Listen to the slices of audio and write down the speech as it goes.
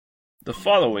The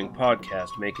following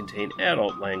podcast may contain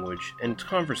adult language and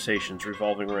conversations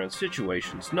revolving around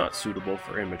situations not suitable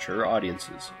for immature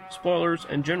audiences. Spoilers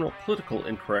and general political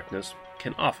incorrectness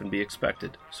can often be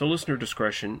expected, so listener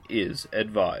discretion is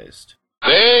advised.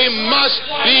 They must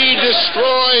be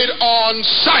destroyed on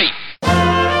sight!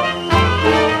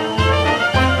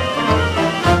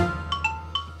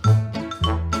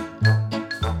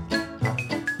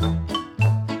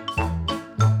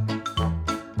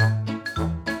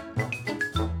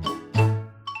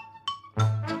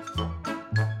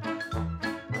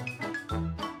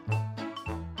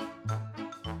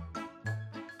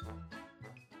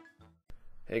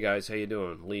 Hey guys, how you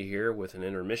doing? Lee here with an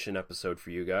intermission episode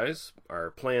for you guys. Our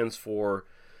plans for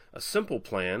a simple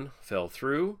plan fell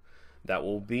through. That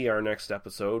will be our next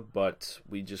episode, but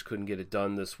we just couldn't get it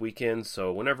done this weekend,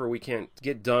 so whenever we can't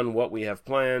get done what we have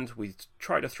planned, we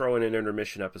try to throw in an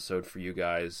intermission episode for you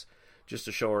guys, just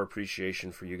to show our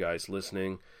appreciation for you guys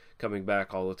listening, coming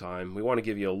back all the time. We want to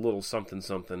give you a little something,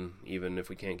 even if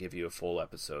we can't give you a full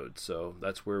episode. So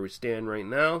that's where we stand right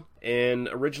now. And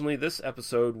originally this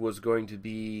episode was going to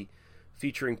be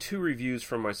featuring two reviews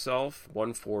from myself,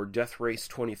 one for Death Race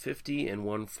 2050 and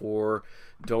one for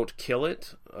Don't Kill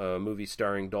It, a movie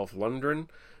starring Dolph Lundgren.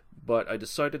 But I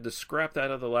decided to scrap that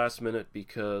at the last minute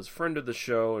because friend of the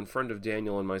show and friend of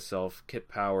Daniel and myself, Kit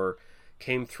Power,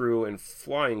 came through in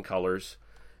flying colors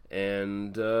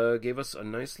and gave us a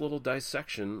nice little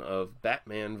dissection of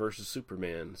Batman versus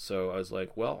Superman. So I was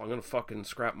like, well, I'm going to fucking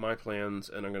scrap my plans,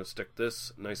 and I'm going to stick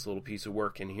this nice little piece of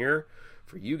work in here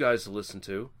for you guys to listen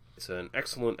to. It's an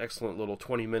excellent little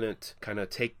 20-minute kind of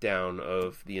takedown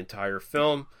of the entire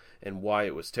film and why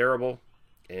it was terrible.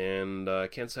 And I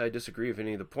can't say I disagree with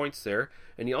any of the points there.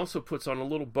 And he also puts on a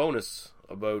little bonus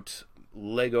about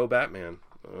Lego Batman,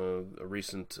 a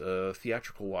recent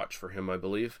theatrical watch for him, I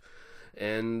believe.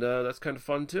 And that's kind of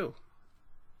fun too.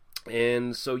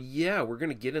 And so yeah, we're going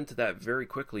to get into that very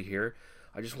quickly here.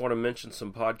 I just want to mention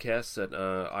some podcasts that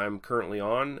I'm currently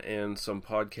on, and some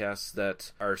podcasts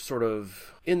that are sort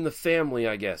of in the family,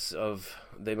 I guess, of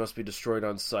They Must Be Destroyed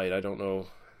on Sight. I don't know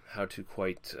how to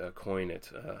quite coin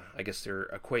it. I guess they're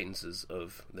acquaintances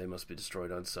of They Must Be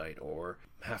Destroyed on Sight, or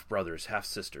half-brothers,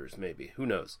 half-sisters, maybe. Who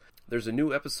knows? There's a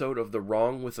new episode of the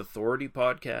Wrong with Authority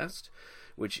podcast,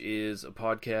 which is a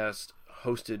podcast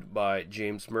hosted by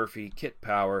James Murphy, Kit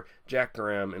Power, Jack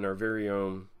Graham, and our very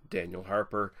own Daniel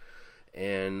Harper.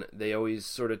 And they always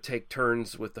sort of take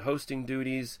turns with the hosting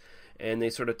duties, and they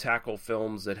sort of tackle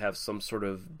films that have some sort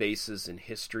of basis in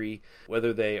history,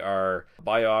 whether they are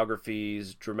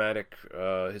biographies, dramatic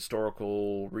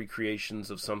historical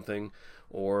recreations of something,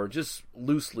 or just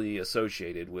loosely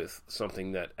associated with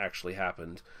something that actually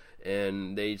happened.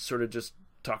 And they sort of just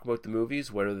talk about the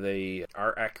movies, whether they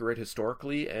are accurate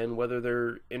historically and whether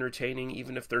they're entertaining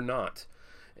even if they're not,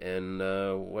 and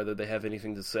whether they have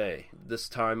anything to say. This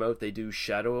time out they do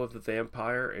Shadow of the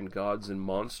Vampire and Gods and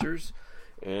Monsters,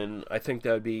 and I think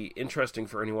that would be interesting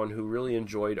for anyone who really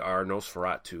enjoyed our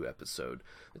Nosferatu episode.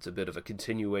 It's a bit of a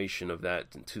continuation of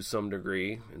that to some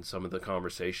degree in some of the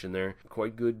conversation there.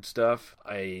 Quite good stuff.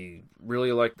 I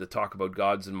really like the talk about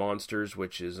Gods and Monsters,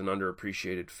 which is an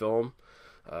underappreciated film.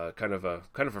 Kind of a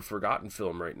forgotten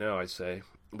film right now, I'd say,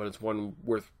 but it's one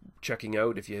worth checking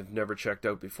out if you have never checked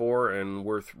out before, and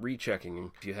worth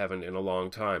rechecking if you haven't in a long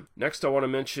time. Next, I want to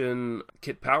mention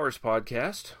Kit Power's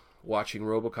podcast, Watching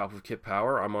RoboCop with Kit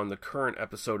Power. I'm on the current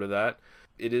episode of that.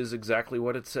 It is exactly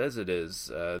what it says it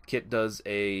is. Kit does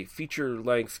a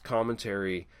feature-length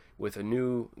commentary with a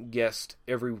new guest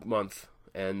every month,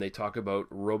 and they talk about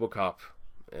RoboCop.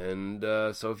 And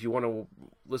so if you want to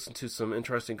listen to some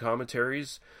interesting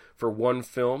commentaries for one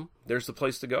film, there's the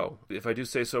place to go. If I do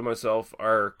say so myself,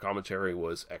 our commentary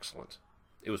was excellent.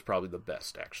 It was probably the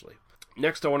best, actually.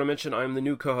 Next, I want to mention I'm the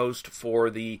new co-host for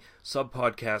the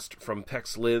sub-podcast from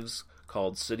Pex Lives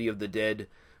called City of the Dead,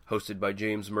 hosted by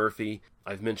James Murphy.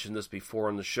 I've mentioned this before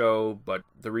on the show, but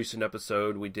the recent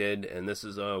episode we did, and this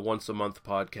is a once-a-month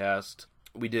podcast,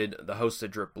 we did The House That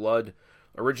Dripped Blood.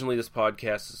 Originally, this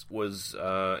podcast was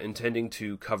intending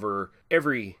to cover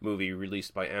every movie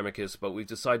released by Amicus, but we've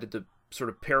decided to sort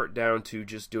of pare it down to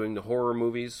just doing the horror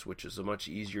movies, which is a much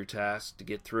easier task to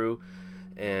get through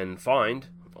and find,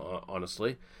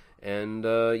 honestly. And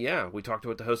yeah, we talked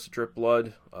about The House That Dripped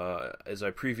Blood. As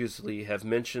I previously have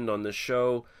mentioned on this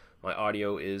show, my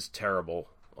audio is terrible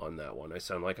on that one. I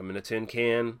sound like I'm in a tin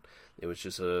can. It was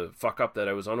just a fuck-up that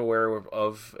I was unaware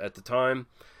of at the time.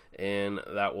 and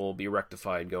that will be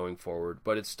rectified going forward.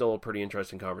 But it's still a pretty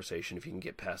interesting conversation if you can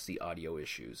get past the audio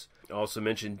issues. I also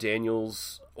mentioned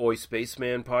Daniel's Oi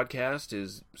Spaceman podcast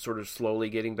is sort of slowly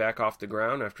getting back off the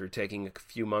ground after taking a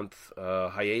few month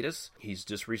hiatus. He's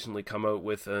just recently come out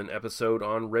with an episode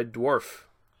on Red Dwarf.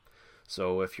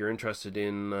 So if you're interested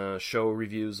in show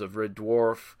reviews of Red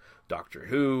Dwarf, Doctor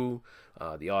Who,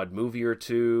 the odd movie or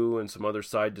two, and some other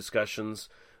side discussions,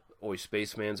 Oi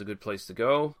Spaceman's a good place to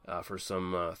go for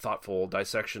some thoughtful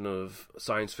dissection of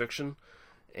science fiction.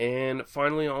 And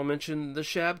finally, I'll mention the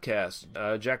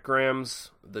Shabcast, Jack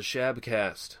Graham's The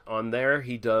Shabcast. On there,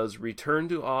 he does Return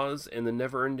to Oz and the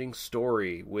Never-Ending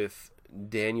Story with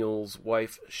Daniel's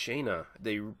wife, Shayna.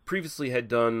 They previously had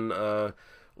done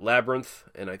Labyrinth,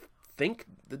 and I think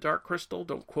The Dark Crystal.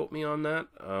 Don't quote me on that.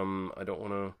 I don't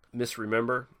want to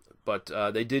misremember. But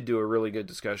they did do a really good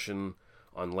discussion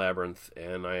on Labyrinth,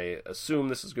 and I assume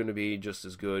this is going to be just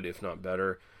as good, if not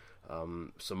better.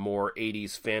 Some more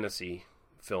 80s fantasy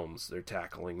films they're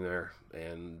tackling there,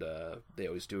 and they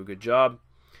always do a good job.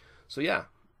 So yeah,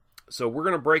 so we're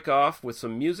going to break off with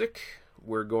some music.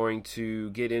 We're going to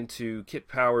get into Kit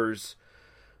Power's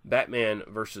Batman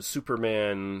vs.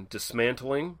 Superman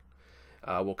dismantling.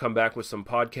 We'll come back with some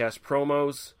podcast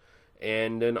promos,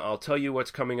 and then I'll tell you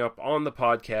what's coming up on the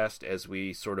podcast as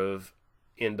we sort of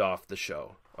end off the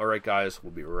show. All right, guys,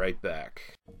 we'll be right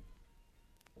back.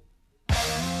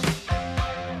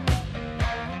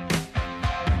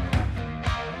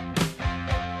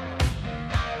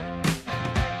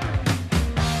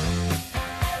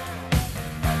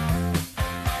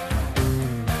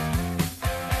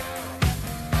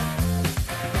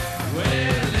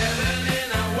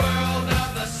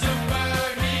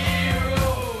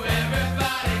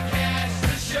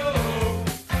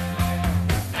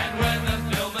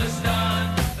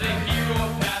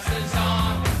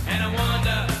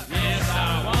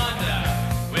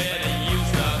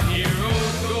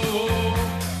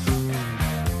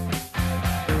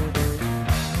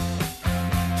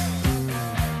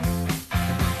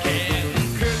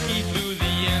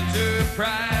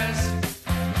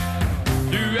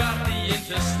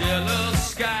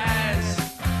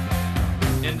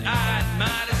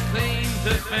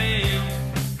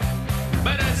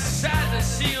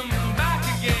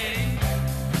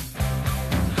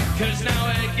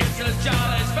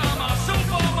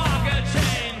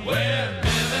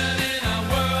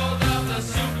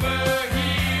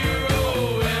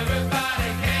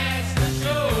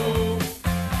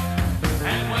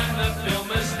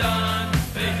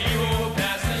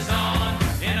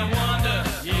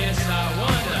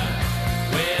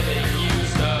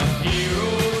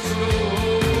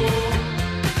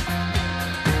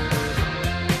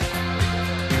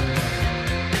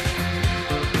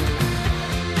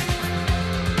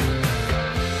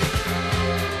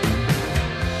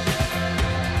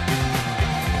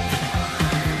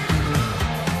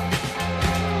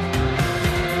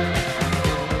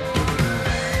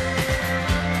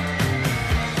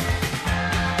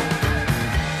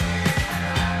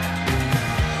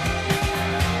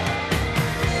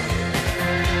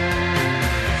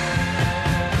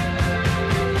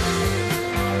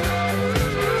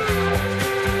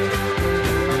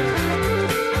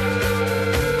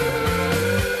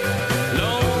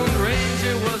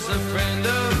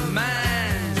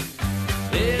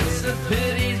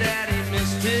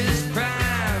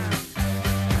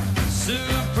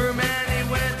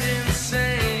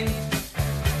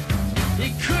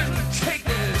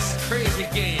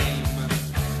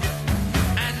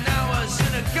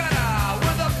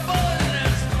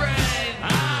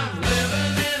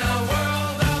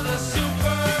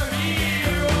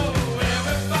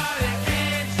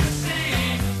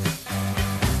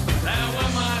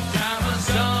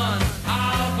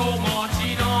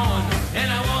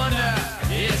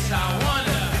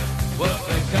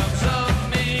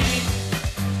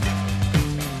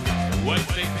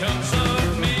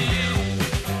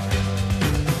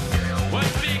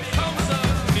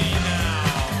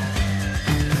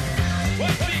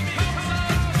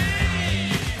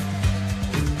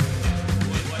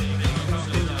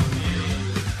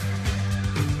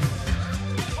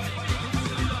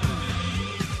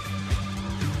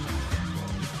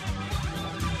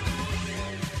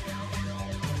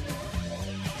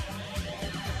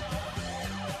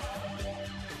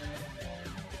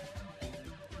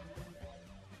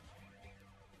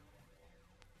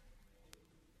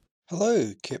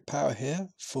 Hello, Kit Power here,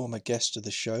 former guest of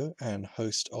the show and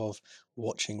host of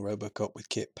Watching RoboCop with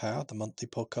Kit Power, the monthly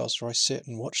podcast where I sit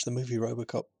and watch the movie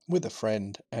RoboCop with a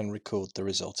friend and record the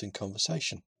resulting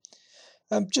conversation.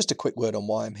 Just a quick word on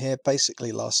why I'm here.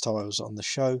 Basically, last time I was on the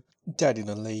show, Daniel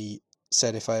and Lee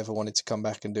said if I ever wanted to come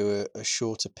back and do a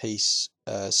shorter piece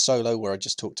solo where I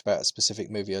just talked about a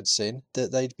specific movie I'd seen,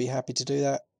 that they'd be happy to do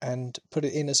that and put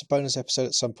it in as a bonus episode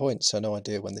at some point. So no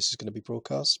idea when this is going to be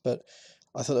broadcast, but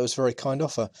I thought that was a very kind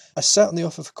offer. I sat on the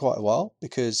offer for quite a while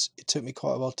because it took me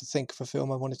quite a while to think of a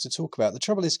film I wanted to talk about. The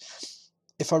trouble is,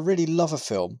 if I really love a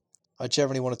film, I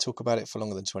generally want to talk about it for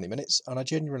longer than 20 minutes, and I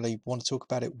genuinely want to talk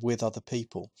about it with other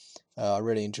people. I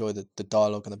really enjoy the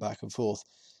dialogue and the back and forth.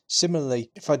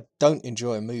 Similarly, if I don't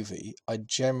enjoy a movie, I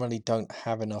generally don't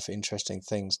have enough interesting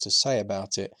things to say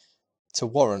about it to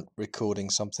warrant recording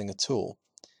something at all.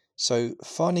 So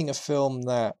finding a film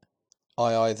that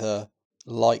I either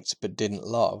liked but didn't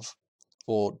love,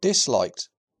 or disliked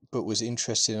but was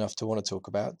interested enough to want to talk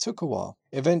about, took a while.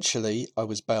 Eventually, I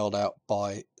was bailed out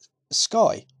by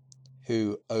Sky,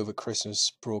 who over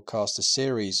Christmas broadcast a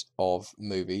series of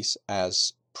movies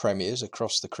as premieres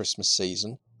across the Christmas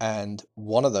season, and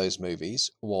one of those movies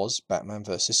was Batman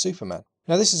vs Superman.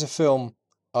 Now, this is a film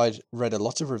I'd read a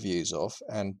lot of reviews of,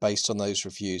 and based on those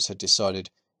reviews had decided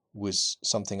was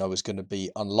something I was going to be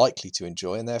unlikely to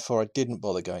enjoy, and therefore I didn't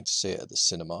bother going to see it at the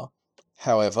cinema.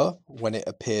 However, when it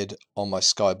appeared on my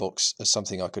Skybox as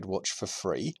something I could watch for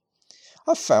free,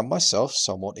 I found myself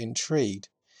somewhat intrigued.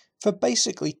 For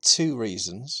basically two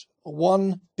reasons.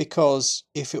 One, because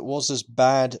if it was as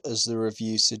bad as the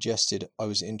review suggested, I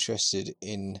was interested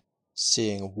in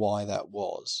seeing why that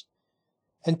was.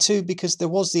 And two, because there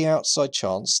was the outside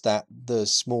chance that the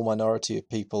small minority of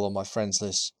people on my friends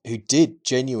list who did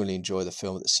genuinely enjoy the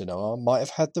film at the cinema might have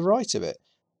had the right of it,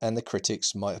 and the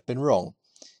critics might have been wrong.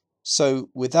 So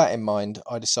with that in mind,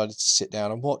 I decided to sit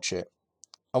down and watch it.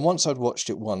 And once I'd watched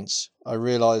it once, I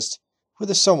realised with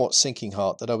a somewhat sinking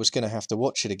heart that I was going to have to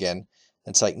watch it again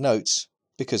and take notes,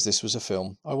 because this was a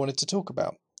film I wanted to talk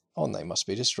about on They Must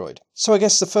Be Destroyed. So I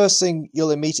guess the first thing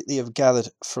you'll immediately have gathered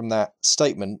from that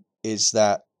statement is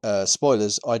that,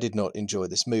 spoilers, I did not enjoy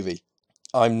this movie.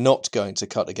 I'm not going to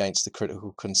cut against the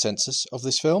critical consensus of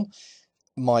this film.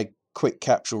 My quick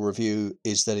capsule review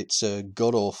is that it's a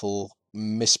god-awful,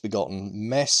 misbegotten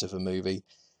mess of a movie,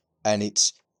 and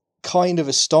it's kind of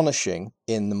astonishing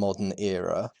in the modern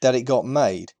era that it got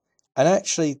made. And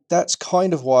actually, that's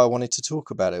kind of why I wanted to talk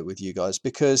about it with you guys,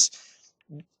 because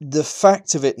the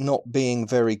fact of it not being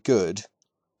very good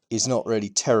is not really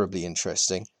terribly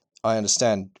interesting. I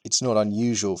understand it's not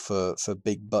unusual for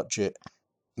big budget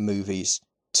movies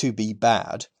to be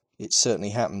bad. It certainly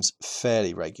happens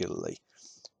fairly regularly.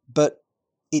 But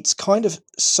it's kind of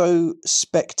so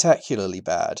spectacularly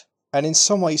bad, and in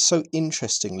some ways so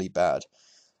interestingly bad.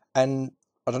 And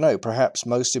I don't know, perhaps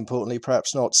most importantly,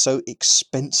 perhaps not, so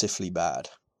expensively bad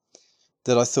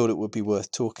that I thought it would be worth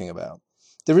talking about.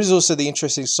 There is also the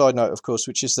interesting side note, of course,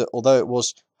 which is that although it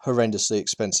was horrendously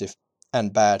expensive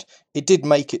and bad, it did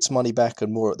make its money back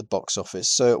and more at the box office.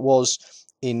 So it was,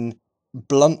 in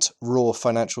blunt, raw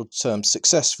financial terms,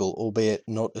 successful, albeit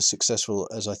not as successful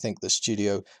as I think the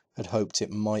studio had hoped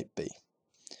it might be.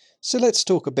 So let's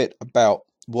talk a bit about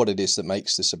what it is that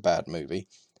makes this a bad movie.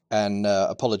 And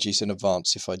apologies in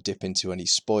advance if I dip into any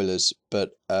spoilers, but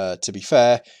to be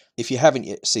fair, if you haven't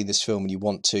yet seen this film and you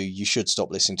want to, you should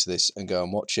stop listening to this and go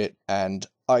and watch it. And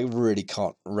I really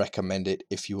can't recommend it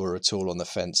if you are at all on the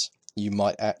fence. You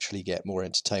might actually get more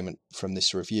entertainment from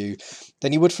this review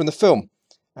than you would from the film.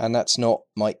 And that's not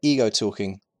my ego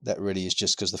talking, that really is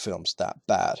just because the film's that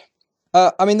bad.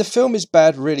 I mean, the film is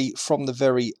bad really from the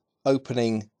very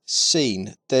opening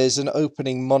scene. There's an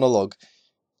opening monologue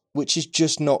which is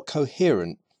just not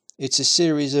coherent. It's a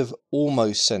series of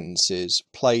almost sentences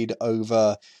played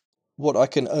over what I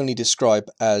can only describe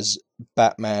as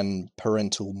Batman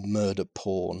parental murder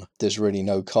porn. There's really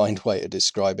no kind way to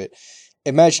describe it.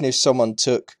 Imagine if someone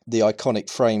took the iconic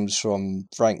frames from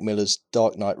Frank Miller's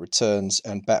Dark Knight Returns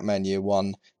and Batman Year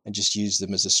One and just used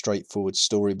them as a straightforward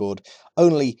storyboard,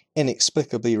 only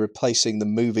inexplicably replacing the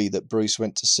movie that Bruce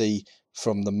went to see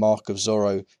from The Mark of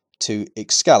Zorro to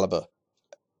Excalibur.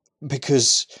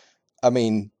 Because, I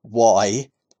mean, why?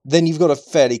 Then you've got a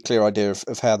fairly clear idea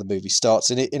of how the movie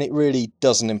starts, and it really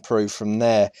doesn't improve from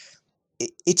there.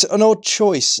 It's an odd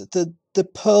choice. The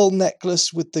pearl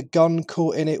necklace with the gun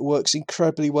caught in it works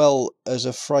incredibly well as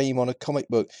a frame on a comic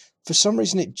book. For some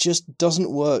reason, it just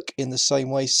doesn't work in the same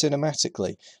way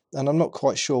cinematically, and I'm not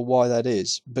quite sure why that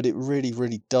is, but it really,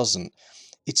 really doesn't.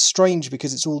 It's strange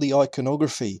because it's all the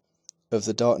iconography of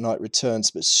The Dark Knight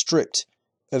Returns, but stripped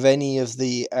of any of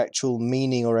the actual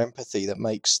meaning or empathy that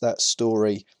makes that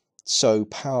story so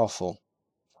powerful.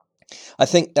 I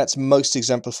think that's most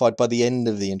exemplified by the end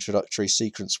of the introductory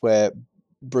sequence where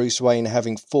Bruce Wayne,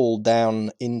 having fallen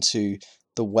down into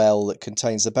the well that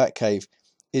contains the Batcave,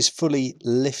 is fully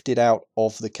lifted out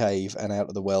of the cave and out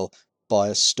of the well by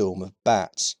a storm of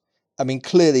bats. I mean,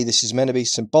 clearly this is meant to be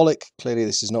symbolic, clearly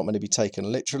this is not meant to be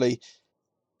taken literally,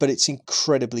 but it's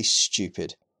incredibly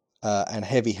stupid and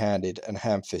heavy-handed and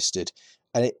ham-fisted,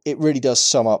 and it really does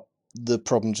sum up the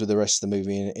problems with the rest of the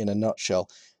movie in a nutshell.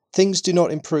 Things do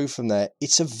not improve from there.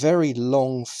 It's a very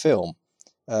long film.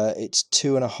 It's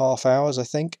 2.5 hours, I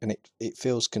think, and it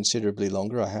feels considerably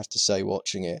longer, I have to say,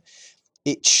 watching it.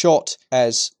 It's shot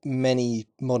as many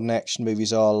modern action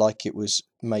movies are, like it was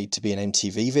made to be an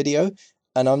MTV video,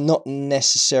 and I'm not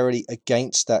necessarily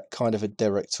against that kind of a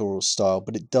directorial style,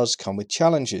 but it does come with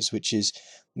challenges, which is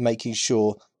making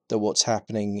sure that what's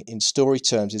happening in story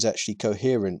terms is actually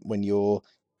coherent when you're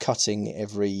cutting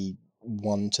every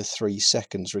 1 to 3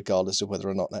 seconds, regardless of whether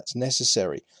or not that's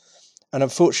necessary. And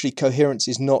unfortunately, coherence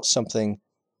is not something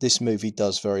this movie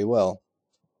does very well.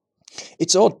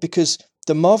 It's odd because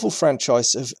the Marvel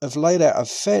franchise have laid out a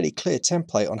fairly clear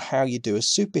template on how you do a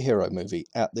superhero movie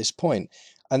at this point,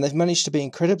 and they've managed to be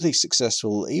incredibly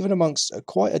successful, even amongst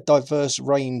quite a diverse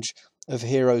range of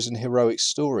heroes and heroic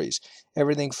stories.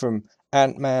 Everything from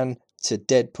Ant-Man to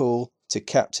Deadpool to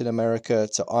Captain America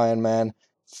to Iron Man,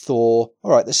 Thor.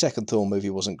 All right, the second Thor movie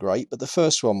wasn't great, but the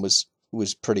first one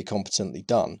was pretty competently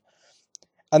done.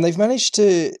 And they've managed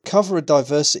to cover a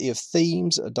diversity of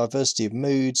themes, a diversity of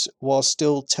moods, while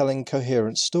still telling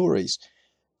coherent stories.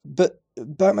 But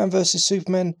Batman vs.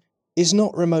 Superman is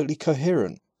not remotely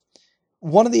coherent.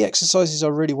 One of the exercises I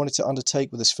really wanted to undertake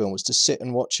with this film was to sit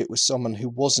and watch it with someone who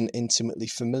wasn't intimately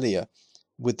familiar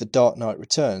with The Dark Knight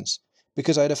Returns,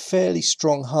 because I had a fairly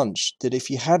strong hunch that if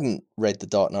you hadn't read The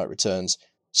Dark Knight Returns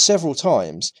several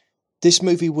times, this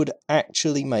movie would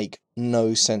actually make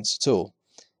no sense at all.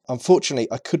 Unfortunately,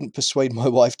 I couldn't persuade my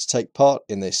wife to take part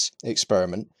in this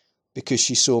experiment because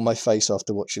she saw my face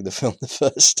after watching the film the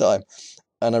first time,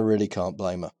 and I really can't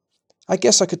blame her. I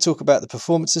guess I could talk about the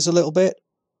performances a little bit.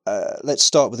 Let's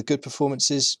start with the good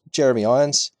performances. Jeremy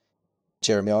Irons.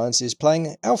 Jeremy Irons is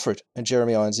playing Alfred, and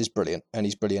Jeremy Irons is brilliant, and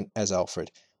he's brilliant as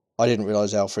Alfred. I didn't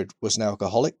realise Alfred was an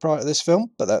alcoholic prior to this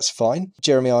film, but that's fine.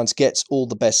 Jeremy Irons gets all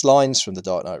the best lines from The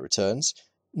Dark Knight Returns.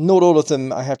 Not all of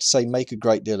them, I have to say, make a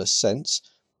great deal of sense.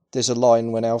 There's a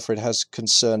line when Alfred has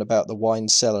concern about the wine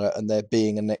cellar and there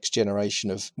being a next generation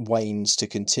of Waynes to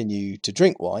continue to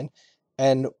drink wine.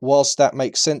 And whilst that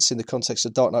makes sense in the context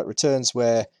of Dark Knight Returns,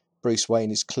 where Bruce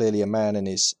Wayne is clearly a man in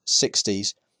his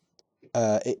 60s,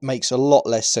 it makes a lot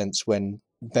less sense when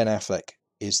Ben Affleck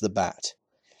is the Bat.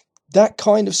 That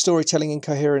kind of storytelling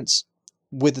incoherence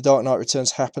with The Dark Knight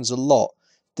Returns happens a lot.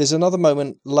 There's another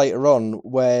moment later on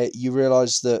where you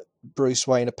realise that Bruce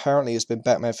Wayne apparently has been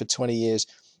Batman for 20 years,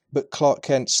 but Clark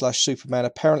Kent / Superman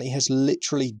apparently has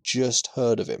literally just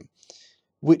heard of him,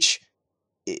 which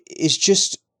is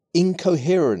just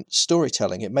incoherent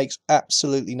storytelling. It makes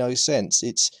absolutely no sense.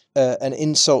 It's an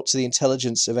insult to the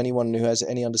intelligence of anyone who has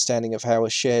any understanding of how a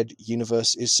shared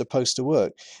universe is supposed to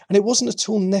work. And it wasn't at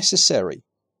all necessary.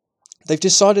 They've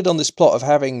decided on this plot of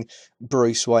having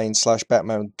Bruce Wayne /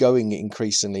 Batman going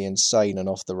increasingly insane and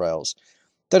off the rails.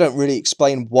 They don't really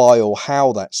explain why or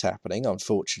how that's happening,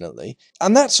 unfortunately.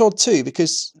 And that's odd too,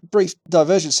 because, brief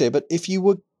divergence here, but if you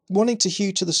were wanting to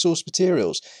hew to the source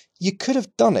materials, you could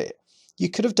have done it. You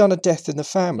could have done a death in the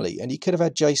family, and you could have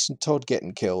had Jason Todd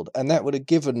getting killed, and that would have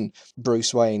given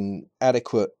Bruce Wayne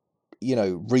adequate,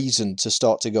 reason to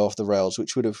start to go off the rails,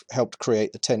 which would have helped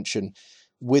create the tension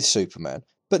with Superman.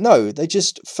 But no, they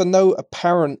just, for no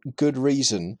apparent good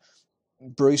reason,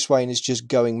 Bruce Wayne is just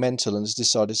going mental and has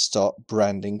decided to start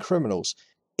branding criminals.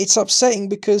 It's upsetting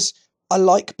because I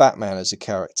like Batman as a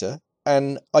character,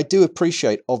 and I do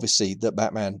appreciate, obviously, that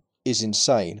Batman is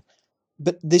insane,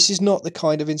 but this is not the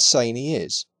kind of insane he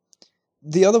is.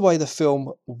 The other way the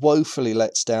film woefully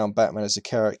lets down Batman as a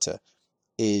character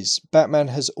is Batman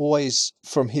has always,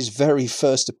 from his very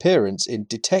first appearance in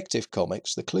Detective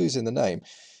Comics, the clue's in the name,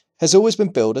 has always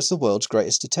been billed as the world's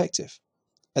greatest detective.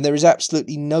 And there is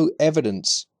absolutely no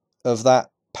evidence of that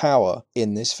power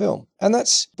in this film. And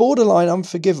that's borderline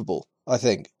unforgivable, I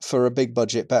think, for a big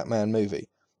budget Batman movie.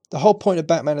 The whole point of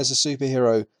Batman as a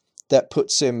superhero that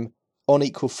puts him on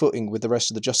equal footing with the rest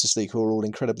of the Justice League, who are all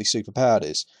incredibly superpowered,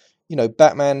 is,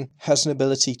 Batman has an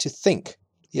ability to think.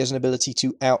 He has an ability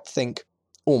to outthink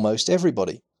almost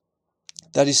everybody.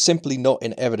 That is simply not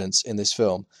in evidence in this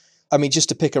film. I mean, just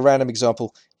to pick a random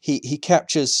example, he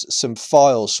captures some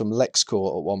files from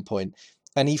LexCorp at one point,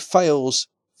 and he fails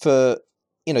for,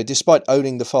 despite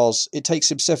owning the files, it takes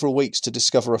him several weeks to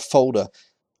discover a folder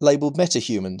labelled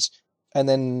metahumans, and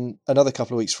then another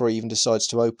couple of weeks before he even decides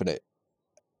to open it.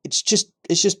 It's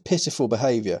just pitiful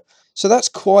behaviour. So that's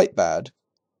quite bad.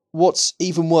 what's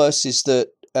even worse is that,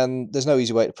 and there's no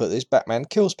easy way to put this, Batman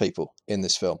kills people in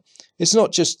this film. It's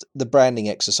not just the branding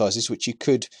exercises, which you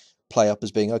could play up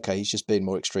as being, okay, he's just being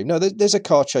more extreme. No, there's a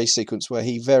car chase sequence where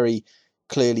he very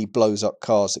clearly blows up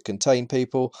cars that contain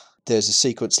people. There's a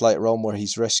sequence later on where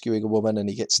he's rescuing a woman and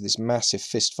he gets this massive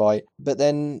fist fight. But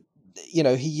then, you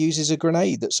know, he uses a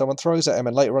grenade that someone throws at him,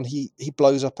 and later on he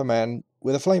blows up a man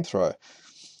with a flamethrower.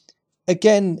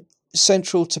 Again,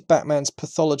 central to Batman's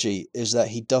pathology is that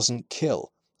he doesn't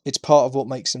kill. It's part of what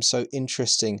makes him so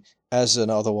interesting as an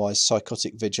otherwise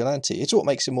psychotic vigilante. It's what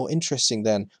makes him more interesting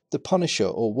than the Punisher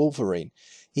or Wolverine.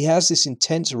 He has this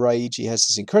intense rage, he has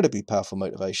this incredibly powerful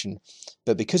motivation,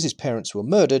 but because his parents were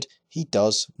murdered, he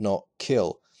does not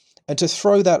kill. And to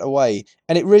throw that away,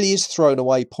 and it really is thrown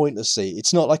away pointlessly.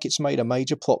 It's not like it's made a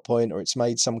major plot point or it's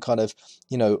made some kind of,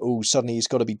 you know, oh, suddenly he's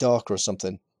got to be darker or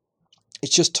something.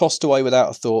 It's just tossed away without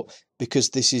a thought because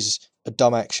this is a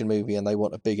dumb action movie and they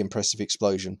want a big, impressive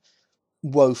explosion.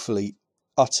 Woefully,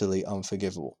 utterly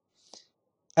unforgivable.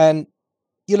 And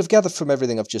you'll have gathered from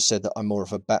everything I've just said that I'm more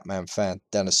of a Batman fan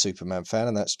than a Superman fan,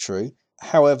 and that's true.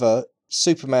 However,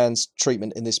 Superman's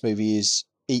treatment in this movie is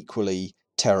equally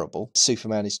terrible.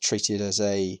 Superman is treated as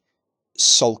a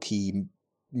sulky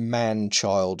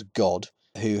man-child god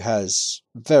who has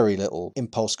very little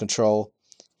impulse control.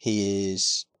 He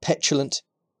is petulant,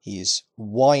 he is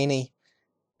whiny,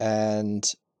 and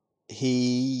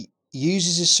he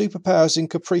uses his superpowers in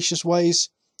capricious ways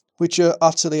which are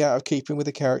utterly out of keeping with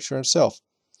the character himself.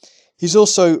 He's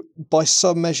also, by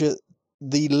some measure,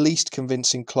 the least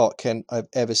convincing Clark Kent I've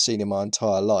ever seen in my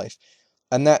entire life.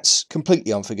 And that's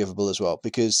completely unforgivable as well,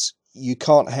 because you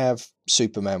can't have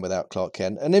Superman without Clark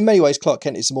Kent. And in many ways, Clark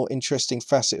Kent is a more interesting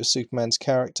facet of Superman's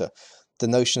character. The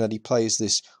notion that he plays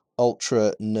this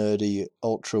ultra nerdy,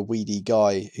 ultra weedy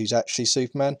guy who's actually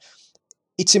Superman.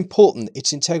 It's important,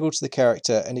 it's integral to the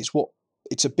character, and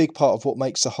it's a big part of what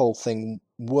makes the whole thing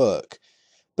work.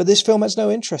 But this film has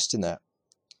no interest in that.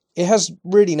 It has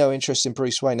really no interest in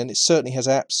Bruce Wayne, and it certainly has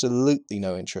absolutely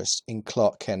no interest in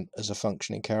Clark Kent as a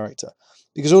functioning character.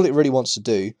 Because all it really wants to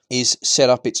do is set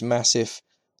up its massive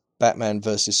Batman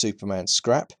versus Superman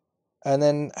scrap, and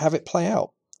then have it play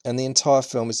out. And the entire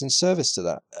film is in service to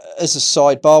that. As a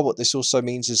sidebar, what this also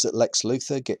means is that Lex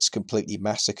Luthor gets completely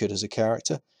massacred as a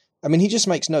character. I mean, he just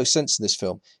makes no sense in this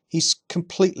film. He's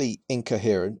completely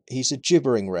incoherent. He's a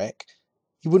gibbering wreck.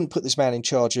 You wouldn't put this man in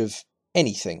charge of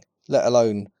anything, let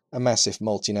alone a massive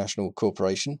multinational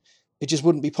corporation. It just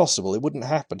wouldn't be possible. It wouldn't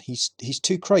happen. He's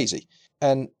too crazy.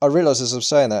 And I realise as I'm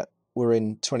saying that, we're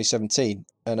in 2017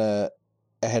 and a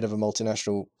head of a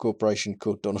multinational corporation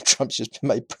called Donald Trump's just been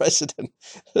made president.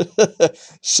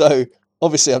 So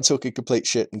obviously I'm talking complete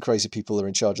shit and crazy people are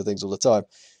in charge of things all the time.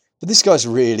 But this guy's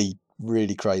really,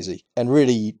 really crazy, and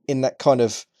really in that kind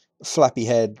of flappy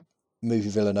head movie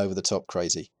villain over the top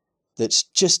crazy that's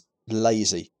just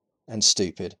lazy and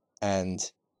stupid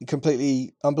and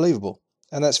completely unbelievable.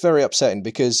 And that's very upsetting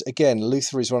because, again,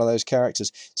 Luthor is one of those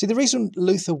characters. See, the reason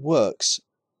Luthor works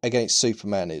against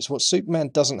Superman is what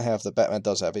Superman doesn't have that Batman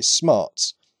does have is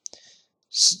smarts.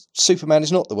 Superman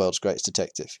is not the world's greatest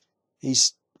detective.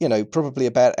 He's, you know, probably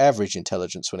about average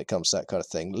intelligence when it comes to that kind of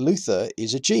thing. Luthor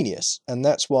is a genius, and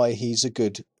that's why he's a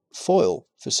good foil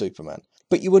for Superman.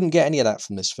 But you wouldn't get any of that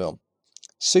from this film.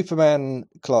 Superman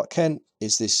Clark Kent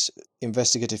is this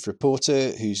investigative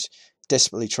reporter who's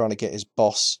desperately trying to get his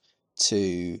boss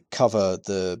to cover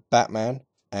the Batman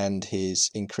and his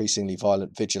increasingly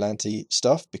violent vigilante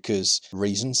stuff because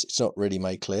reasons. It's not really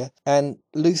made clear. And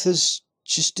Luthor's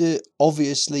just a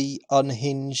obviously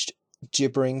unhinged,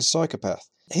 gibbering psychopath.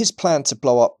 His plan to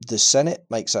blow up the Senate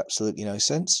makes absolutely no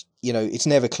sense. You know, it's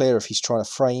never clear if he's trying to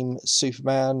frame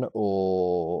Superman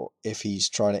or if he's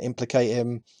trying to implicate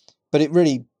him. But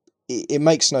it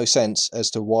makes no sense as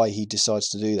to why he decides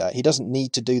to do that. He doesn't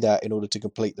need to do that in order to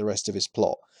complete the rest of his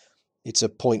plot. It's a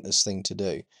pointless thing to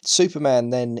do.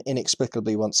 Superman then,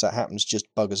 inexplicably, once that happens, just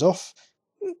buggers off.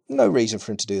 No reason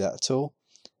for him to do that at all.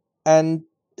 And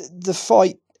the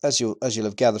fight, as you'll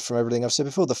have gathered from everything I've said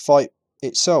before, the fight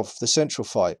itself, the central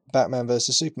fight, Batman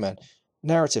versus Superman,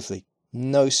 narratively,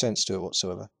 no sense to it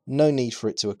whatsoever. No need for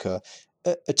it to occur.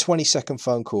 A 20-second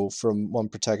phone call from one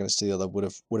protagonist to the other would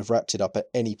have wrapped it up at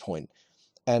any point.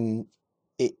 And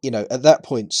it, you know, at that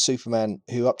point, Superman,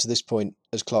 who up to this point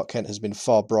as Clark Kent has been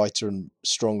far brighter and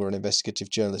stronger an investigative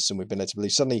journalist than we've been led to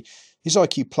believe, suddenly his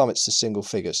IQ plummets to single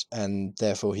figures, and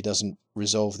therefore he doesn't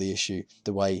resolve the issue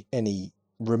the way any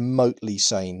remotely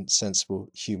sane, sensible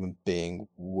human being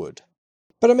would.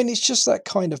 But I mean, it's just that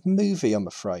kind of movie, I'm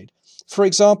afraid. For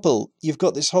example, you've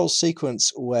got this whole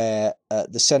sequence where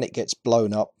the Senate gets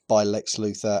blown up by Lex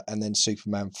Luthor and then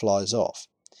Superman flies off.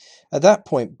 At that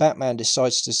point, Batman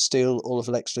decides to steal all of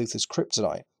Lex Luthor's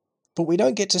kryptonite, but we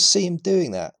don't get to see him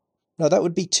doing that. No, that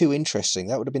would be too interesting.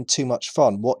 That would have been too much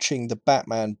fun, watching the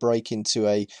Batman break into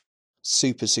a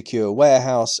super secure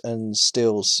warehouse and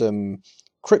steal some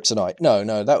kryptonite.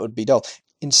 No, that would be dull.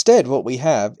 Instead, what we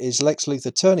have is Lex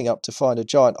Luthor turning up to find a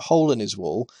giant hole in his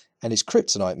wall and his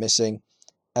kryptonite missing,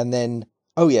 and then,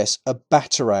 oh yes, a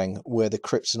batarang where the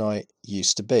kryptonite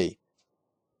used to be.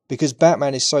 Because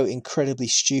Batman is so incredibly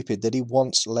stupid that he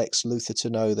wants Lex Luthor to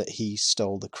know that he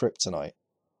stole the kryptonite.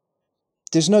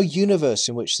 There's no universe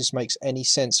in which this makes any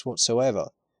sense whatsoever.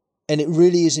 And it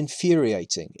really is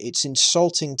infuriating. It's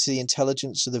insulting to the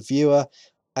intelligence of the viewer,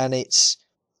 and it's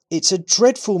a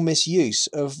dreadful misuse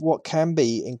of what can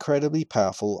be incredibly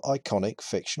powerful, iconic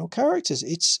fictional characters.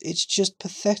 It's just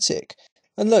pathetic.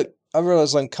 And look, I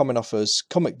realise I'm coming off as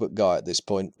comic book guy at this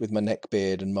point with my neck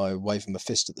beard and my waving my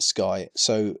fist at the sky.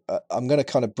 So I'm going to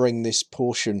kind of bring this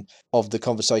portion of the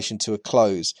conversation to a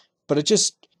close. But I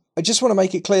just want to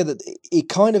make it clear that it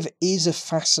kind of is a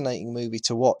fascinating movie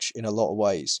to watch in a lot of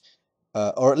ways.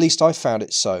 Or at least I found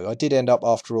it so. I did end up,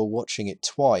 after all, watching it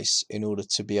twice in order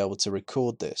to be able to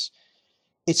record this.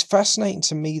 It's fascinating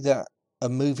to me that a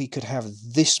movie could have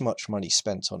this much money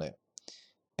spent on it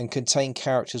and contain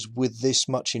characters with this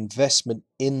much investment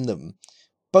in them,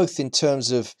 both in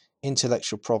terms of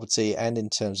intellectual property and in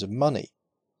terms of money.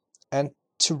 And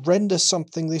to render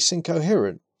something this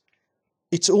incoherent,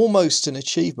 it's almost an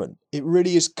achievement. It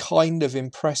really is kind of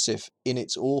impressive in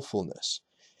its awfulness.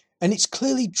 And it's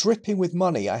clearly dripping with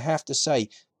money, I have to say.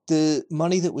 The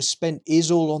money that was spent is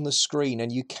all on the screen,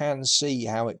 and you can see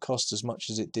how it cost as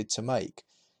much as it did to make.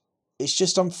 It's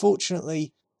just,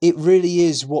 unfortunately, it really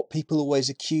is what people always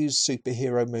accuse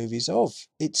superhero movies of.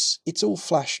 It's all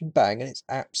flash and bang, and it's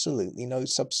absolutely no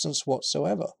substance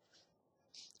whatsoever.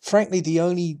 Frankly, the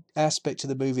only aspect of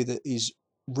the movie that is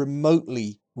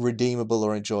remotely redeemable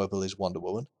or enjoyable is Wonder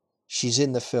Woman. She's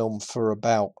in the film for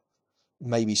about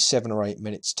maybe 7 or 8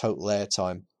 minutes total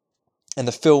airtime, and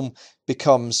the film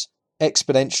becomes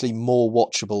exponentially more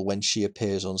watchable when she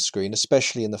appears on screen,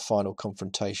 especially in the final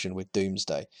confrontation with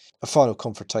Doomsday. A final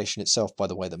confrontation itself, by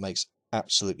the way, that makes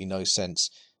absolutely no sense,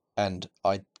 and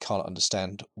I can't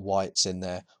understand why it's in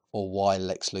there or why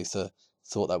Lex Luthor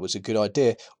thought that was a good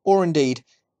idea, or indeed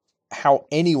how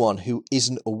anyone who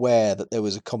isn't aware that there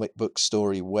was a comic book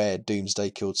story where Doomsday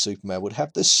killed Superman would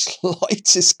have the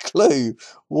slightest clue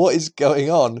what is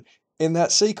going on in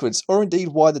that sequence, or indeed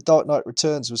why The Dark Knight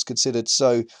Returns was considered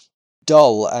so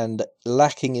dull and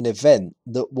lacking in event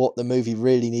that what the movie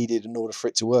really needed in order for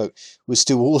it to work was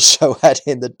to also add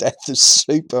in the death of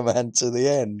Superman to the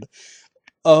end.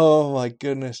 Oh my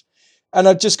goodness. And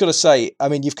I've just got to say, I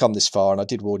mean, you've come this far, and I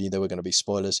did warn you there were going to be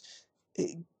spoilers.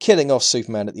 Killing off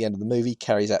Superman at the end of the movie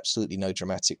carries absolutely no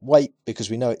dramatic weight because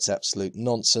we know it's absolute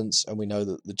nonsense, and we know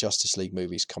that the Justice League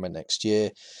movie's coming next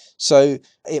year. So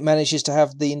it manages to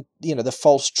have the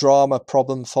false drama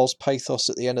problem, false pathos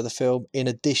at the end of the film, in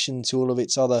addition to all of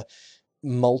its other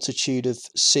multitude of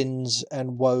sins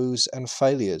and woes and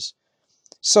failures.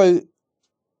 So,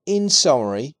 in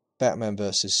summary, Batman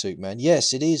vs Superman,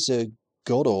 yes, it is a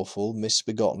god-awful,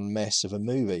 misbegotten mess of a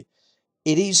movie.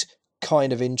 It is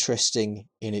kind of interesting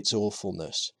in its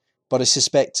awfulness, but I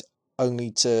suspect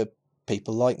only to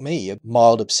people like me,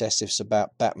 mild obsessives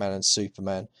about Batman and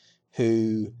Superman,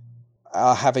 who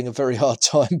are having a very hard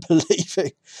time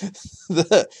believing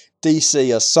that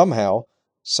DC are somehow,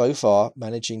 so far,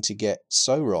 managing to get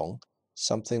so wrong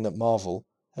something that Marvel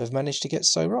have managed to get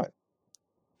so right.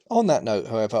 On that note,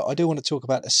 however, I do want to talk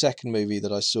about a second movie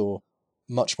that I saw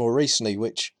much more recently,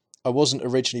 which I wasn't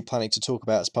originally planning to talk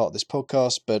about as part of this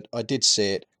podcast, but I did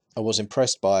see it, I was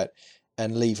impressed by it,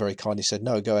 and Lee very kindly said,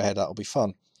 no, go ahead, that'll be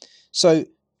fun. So,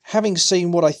 having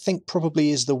seen what I think probably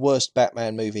is the worst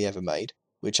Batman movie ever made,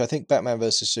 which I think Batman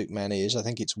vs Superman is, I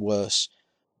think it's worse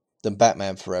than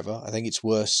Batman Forever. I think it's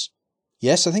worse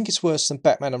than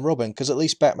Batman and Robin, because at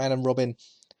least Batman and Robin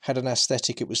had an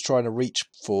aesthetic it was trying to reach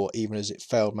for, even as it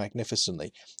failed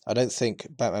magnificently. I don't think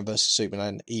Batman vs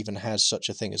Superman even has such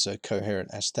a thing as a coherent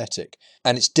aesthetic.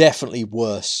 And it's definitely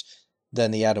worse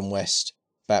than the Adam West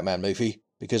Batman movie,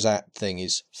 because that thing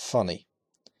is funny.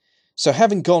 So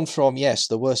having gone from, yes,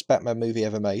 the worst Batman movie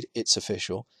ever made, it's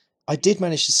official, I did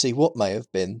manage to see what may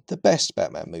have been the best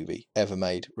Batman movie ever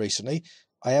made recently.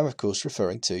 I am, of course,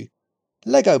 referring to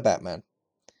Lego Batman.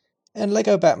 And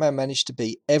Lego Batman managed to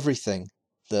be everything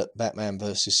that Batman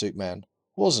vs Superman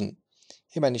wasn't.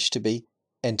 It managed to be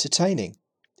entertaining.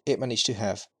 It managed to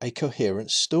have a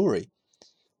coherent story.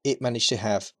 It managed to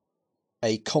have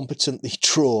a competently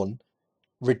drawn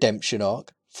redemption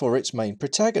arc for its main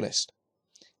protagonist.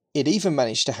 It even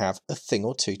managed to have a thing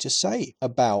or two to say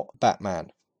about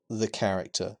Batman, the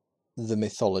character, the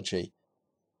mythology,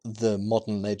 the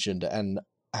modern legend, and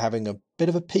having a bit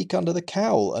of a peek under the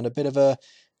cowl and a bit of a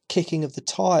kicking of the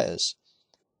tires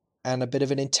and a bit of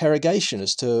an interrogation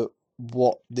as to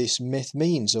what this myth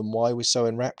means and why we're so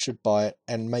enraptured by it,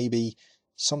 and maybe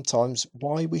sometimes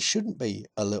why we shouldn't be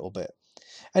a little bit.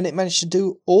 And it managed to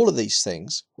do all of these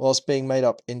things whilst being made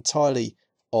up entirely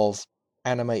of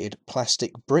animated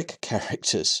plastic brick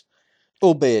characters,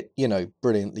 albeit,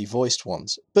 brilliantly voiced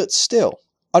ones. But still,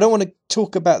 I don't want to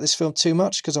talk about this film too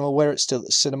much because I'm aware it's still at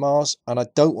the cinemas, and I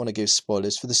don't want to give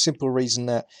spoilers for the simple reason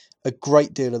that a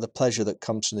great deal of the pleasure that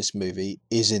comes from this movie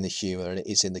is in the humour and it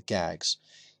is in the gags.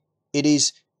 It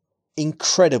is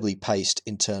incredibly paced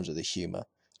in terms of the humour.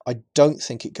 I don't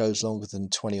think it goes longer than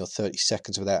 20 or 30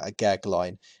 seconds without a gag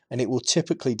line, and it will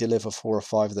typically deliver 4 or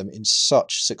 5 of them in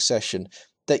such succession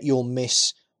that you'll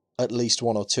miss at least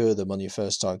 1 or 2 of them on your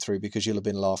first time through because you'll have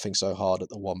been laughing so hard at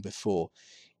the one before.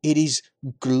 It is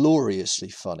gloriously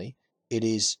funny. It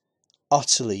is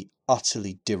utterly,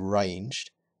 utterly deranged,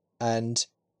 and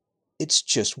it's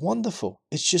just wonderful.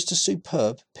 It's just a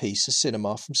superb piece of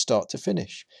cinema from start to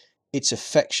finish. It's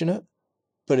affectionate,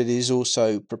 but it is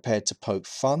also prepared to poke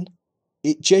fun.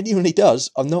 It genuinely does.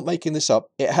 I'm not making this up.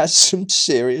 It has some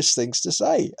serious things to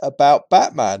say about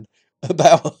Batman,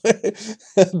 about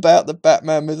the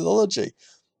Batman mythology.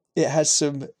 It has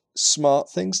some smart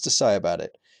things to say about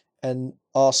it and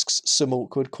asks some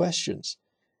awkward questions.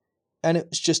 And it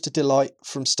was just a delight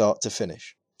from start to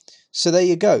finish. So there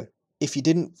you go. If you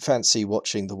didn't fancy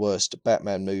watching the worst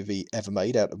Batman movie ever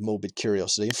made out of morbid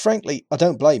curiosity, and frankly, I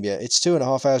don't blame you, it's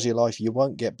 2.5 hours of your life you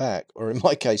won't get back, or in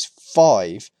my case,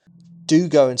 5, do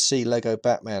go and see Lego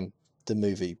Batman, the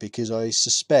movie, because I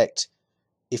suspect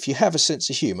if you have a sense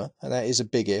of humour, and that is a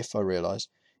big if, I realise,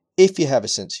 if you have a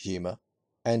sense of humour,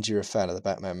 and you're a fan of the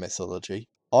Batman mythology,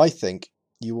 I think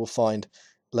you will find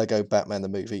Lego Batman, the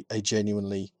movie, a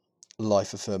genuinely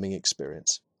life-affirming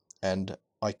experience. And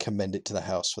I commend it to the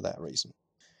house for that reason.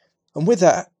 And with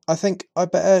that, I think I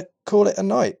better call it a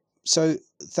night. So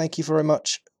thank you very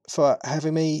much for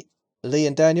having me, Lee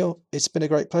and Daniel. It's been a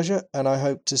great pleasure, and I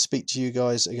hope to speak to you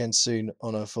guys again soon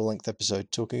on a full-length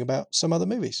episode talking about some other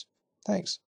movies.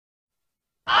 Thanks.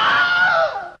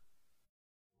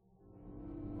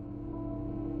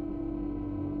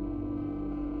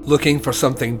 Looking for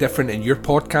something different in your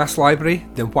podcast library?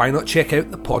 Then why not check out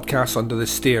the Podcast Under the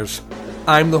Stairs?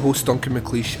 I'm the host, Duncan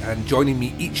McLeish, and joining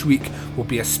me each week will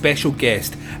be a special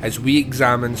guest as we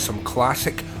examine some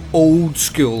classic,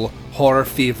 old-school horror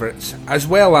favourites, as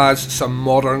well as some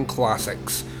modern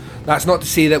classics. That's not to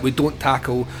say that we don't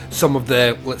tackle some of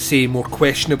the, let's say, more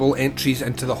questionable entries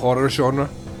into the horror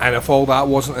genre. And if all that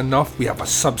wasn't enough, we have a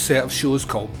subset of shows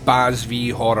called Baz v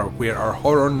Horror, where our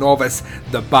horror novice,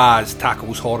 the Baz,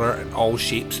 tackles horror in all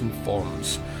shapes and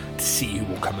forms to see who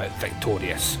will come out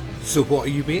victorious. So what are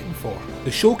you waiting for?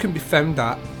 The show can be found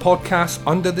at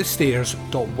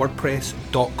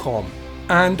podcastunderthestairs.wordpress.com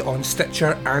and on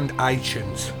Stitcher and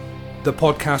iTunes. The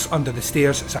Podcast Under the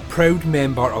Stairs is a proud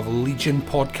member of Legion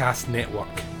Podcast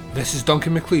Network. This is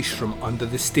Duncan McLeish from Under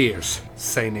the Stairs,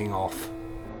 signing off.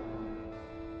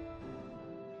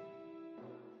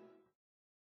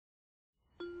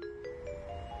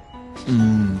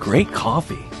 Great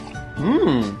coffee.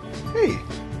 Hey.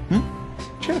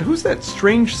 Chad, who's that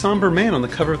strange, somber man on the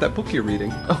cover of that book you're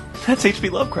reading? Oh, that's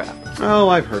H.P. Lovecraft. Oh,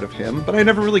 I've heard of him, but I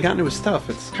never really got into his stuff.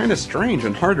 It's kind of strange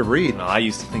and hard to read. I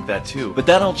used to think that too, but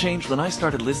that all changed when I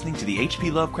started listening to the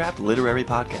H.P. Lovecraft Literary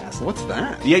Podcast. What's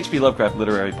that? The H.P. Lovecraft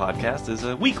Literary Podcast is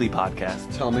a weekly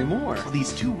podcast. Tell me more. Well,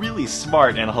 these two really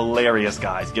smart and hilarious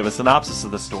guys give a synopsis of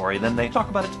the story, then they talk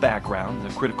about its background, the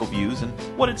critical views, and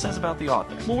what it says about the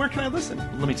author. Well, where can I listen?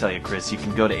 Let me tell you, Chris, you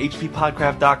can go to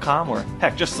hppodcraft.com or,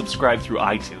 heck, just subscribe through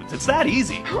iTunes. It's that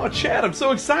easy. Oh, Chad, I'm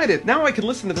so excited. Now I can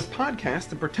listen to this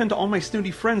podcast and pretend to all my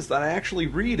snooty friends that I actually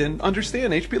read and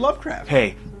understand H.P. Lovecraft.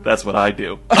 Hey, that's what I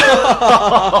do.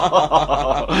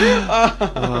 Oh,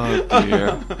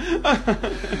 dear.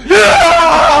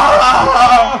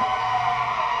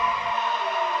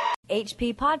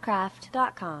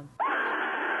 hppodcraft.com.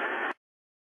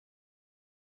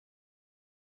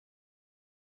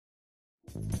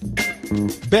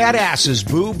 Badasses,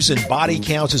 Boobs, and Body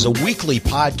Counts is a weekly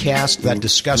podcast that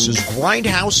discusses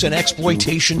grindhouse and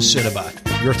exploitation cinema.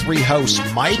 Your 3 hosts,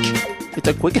 Mike. It's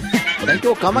a quick... Thank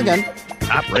you. Come again.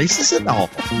 Not racist at all.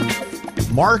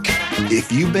 Mark.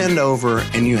 If you bend over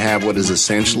and you have what is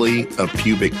essentially a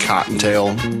pubic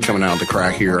cottontail coming out of the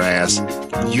crack of your ass,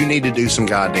 you need to do some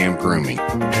goddamn grooming.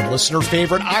 And listener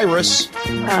favorite, Iris.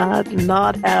 Do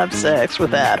not have sex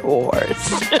with that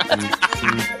horse.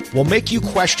 will make you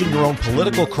question your own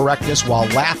political correctness while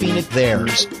laughing at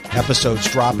theirs. Episodes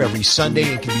drop every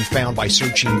Sunday and can be found by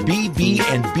searching BB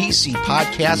and BC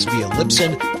Podcasts via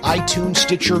Libsyn, iTunes,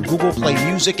 Stitcher, Google Play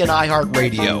Music, and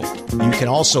iHeartRadio. You can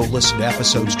also listen to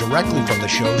episodes directly from the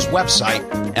show's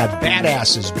website at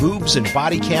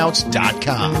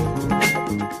badassesboobsandbodycounts.com.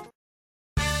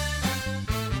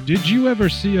 Did you ever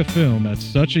see a film at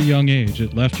such a young age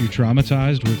it left you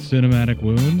traumatized with cinematic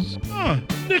wounds?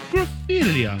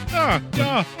 Necrophilia.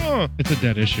 It's a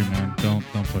dead issue, man. Don't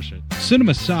push it.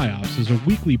 Cinema Psyops is a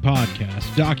weekly podcast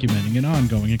documenting an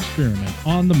ongoing experiment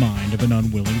on the mind of an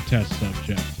unwilling test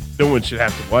subject. No one should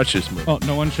have to watch this movie. Oh,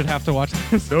 no one should have to watch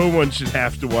this? No one should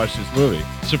have to watch this movie.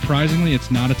 Surprisingly,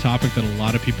 it's not a topic that a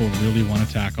lot of people really want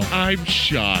to tackle. I'm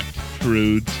shocked,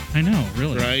 prudes. I know,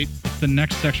 really. Right? It's the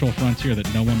next sexual frontier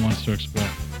that no one wants to explore.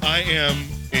 I am,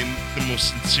 in the most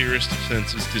sincerest of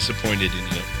senses, disappointed in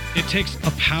you. It takes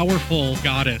a powerful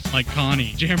goddess like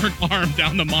Connie, jam her arm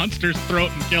down the monster's throat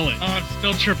and kill it. Oh, I'm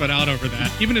still tripping out over that.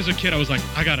 Even as a kid, I was like,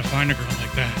 I gotta find a girl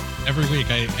like that. Every week,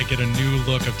 I get a new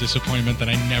look of disappointment that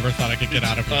I never thought I could get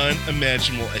out of here.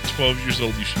 Unimaginable. At 12 years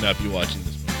old, you should not be watching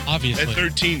this movie. Obviously. At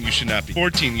 13, you should not be.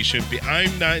 14, you shouldn't be.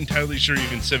 I'm not entirely sure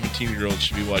even 17-year-olds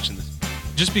should be watching this.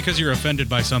 Just because you're offended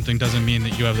by something doesn't mean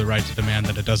that you have the right to demand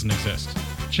that it doesn't exist.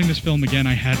 Watching this film again,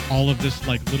 I had all of this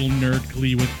like little nerd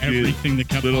glee with everything that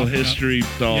kept little popping history up.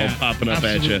 doll popping up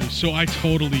absolutely. at you. So I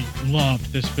totally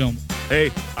loved this film.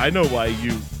 Hey, I know why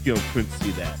you couldn't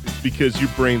see that. It's because your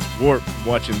brain's warped from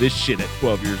watching this shit at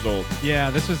 12 years old. Yeah,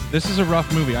 this is a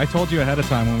rough movie. I told you ahead of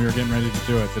time when we were getting ready to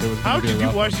do it that it was going to be a rough. How did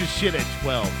you watch this shit at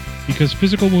 12? Because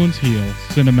physical wounds heal,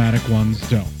 cinematic ones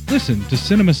don't. Listen to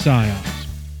Cinema Psyops.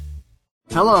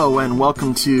 Hello and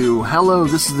welcome to Hello,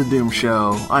 This is the Doom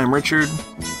Show. I'm Richard.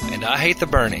 And I hate the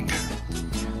burning.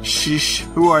 Shh,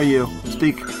 who are you?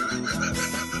 Speak.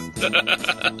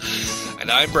 And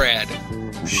I'm Brad.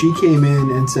 She came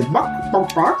in and said, "Buck,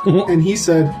 buck, buck," and he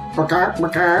said, "Buck, buck,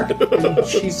 buck," and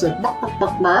she said, "Buck, buck,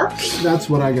 buck, buck." That's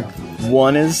what I got.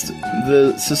 One is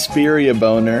the Suspiria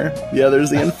boner, the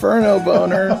other's the Inferno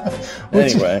boner.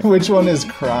 Anyway. Which one is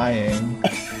crying?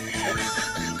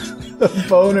 The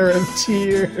boner of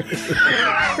tears.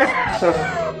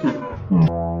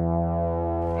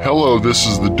 Hello, This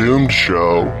is the Doomed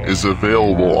Show is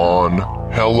available on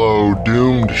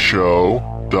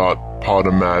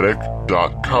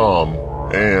hellodoomedshow.podomatic.com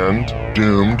and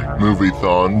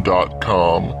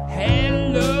doomedmoviethon.com.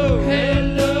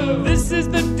 Hello, this is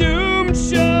the Doom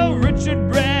Show.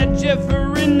 Richard, Brad,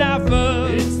 Jeffrey,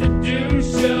 Naffa. It's the Doom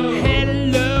Show.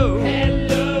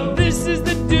 Hello, this is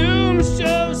the Doom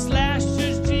Show.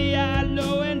 Slashers,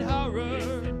 giallo, and horror.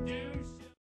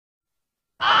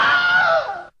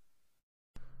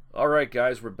 Alright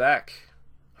guys, we're back.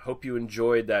 Hope you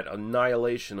enjoyed that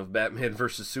annihilation of Batman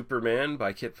vs. Superman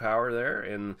by Kit Power there,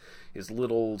 and his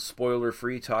little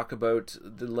spoiler-free talk about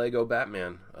the Lego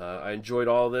Batman. I enjoyed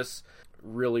all this.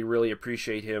 Really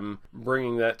appreciate him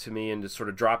bringing that to me and just sort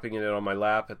of dropping it on my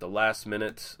lap at the last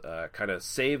minute. Kind of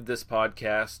saved this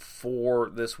podcast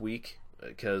for this week,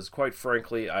 because quite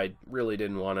frankly, I really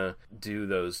didn't want to do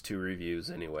those two reviews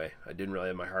anyway. I didn't really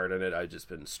have my heart in it. I've just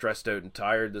been stressed out and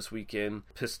tired this weekend,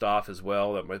 pissed off as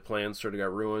well that my plans sort of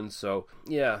got ruined. So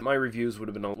yeah, my reviews would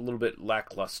have been a little bit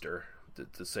lackluster,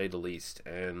 to say the least.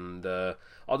 And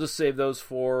I'll just save those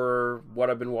for what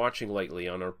I've been watching lately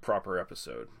on a proper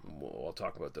episode. I'll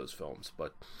talk about those films.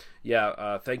 But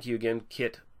yeah, thank you again,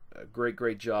 Kit.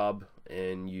 Great job,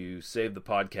 and you saved the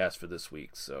podcast for this week,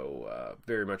 so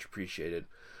very much appreciated.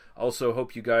 Also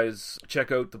hope you guys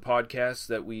check out the podcasts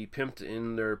that we pimped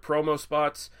in their promo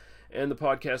spots, and the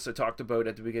podcasts I talked about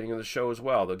at the beginning of the show as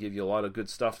well. They'll give you a lot of good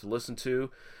stuff to listen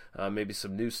to, maybe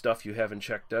some new stuff you haven't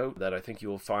checked out that I think you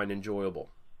will find enjoyable.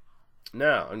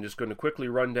 Now, I'm just going to quickly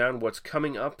run down what's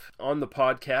coming up on the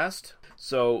podcast.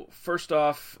 So, first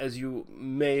off, as you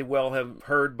may well have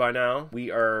heard by now, we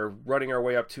are running our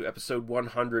way up to episode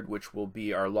 100, which will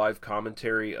be our live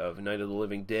commentary of Night of the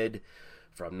Living Dead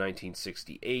from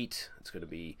 1968. It's going to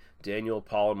be Daniel,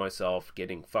 Paul, and myself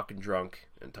getting fucking drunk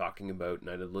and talking about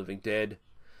Night of the Living Dead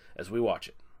as we watch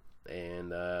it.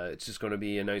 And it's just going to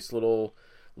be a nice little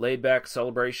laid-back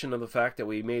celebration of the fact that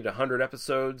we made 100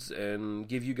 episodes and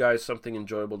give you guys something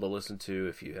enjoyable to listen to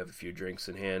if you have a few drinks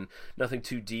in hand. Nothing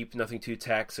too deep, nothing too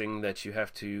taxing that you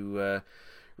have to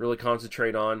really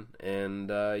concentrate on. And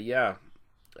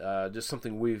just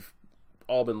something we've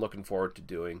all been looking forward to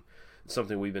doing. It's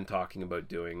something we've been talking about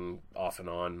doing off and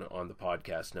on the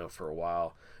podcast now for a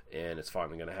while, and it's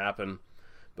finally going to happen.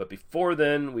 But before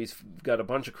then, we've got a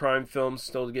bunch of crime films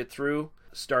still to get through.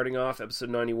 Starting off, episode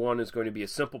 91 is going to be A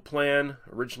Simple Plan.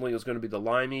 Originally, it was going to be The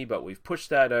Limey, but we've pushed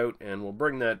that out, and we'll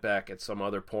bring that back at some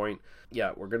other point.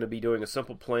 Yeah, we're going to be doing A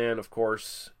Simple Plan, of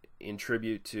course, in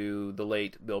tribute to the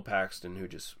late Bill Paxton, who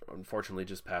just unfortunately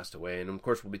just passed away. And, of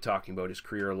course, we'll be talking about his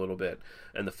career a little bit,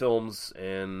 and the films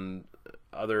and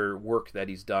other work that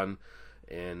he's done,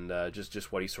 and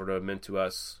just what he sort of meant to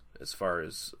us as far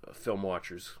as film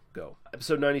watchers go.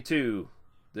 Episode 92,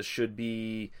 this should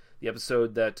be the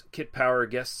episode that Kit Power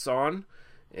guests on,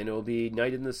 and it will be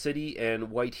Night in the City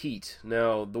and White Heat.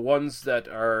 Now, the ones that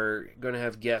are going to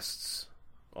have guests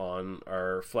on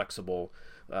are flexible.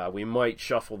 We might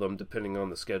shuffle them depending on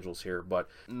the schedules here, but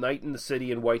Night in the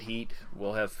City and White Heat,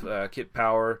 we'll have Kit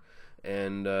Power,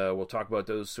 and we'll talk about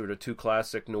those sort of two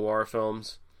classic noir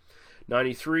films.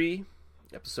 93,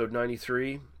 episode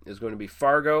 93, is going to be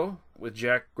Fargo with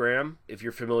Jack Graham. If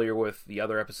you're familiar with the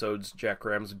other episodes Jack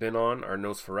Graham's been on, our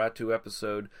Nosferatu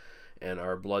episode and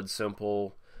our Blood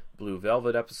Simple Blue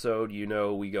Velvet episode, you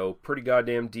know we go pretty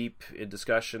goddamn deep in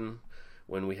discussion.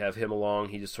 When we have him along,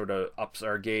 he just sort of ups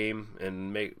our game,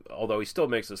 and although he still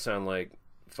makes us sound like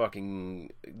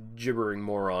fucking gibbering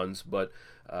morons, but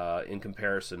in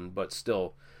comparison, but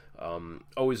still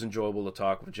always enjoyable to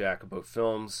talk with Jack about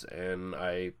films, and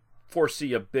I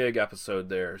foresee a big episode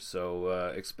there,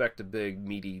 so expect a big,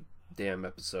 meaty, damn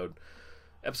episode.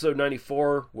 Episode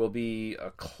 94 will be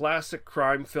a classic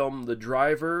crime film, The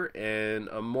Driver, and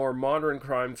a more modern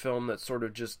crime film that sort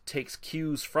of just takes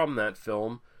cues from that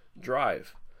film,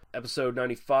 Drive. Episode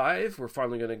 95, we're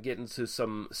finally going to get into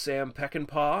some Sam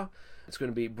Peckinpah. It's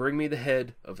going to be Bring Me the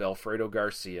Head of Alfredo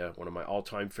Garcia, one of my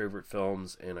all-time favorite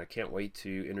films, and I can't wait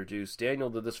to introduce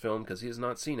Daniel to this film because he has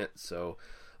not seen it, so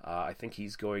I think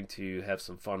he's going to have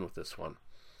some fun with this one.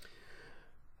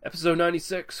 Episode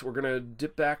 96, we're going to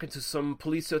dip back into some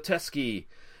Poliziotteschi,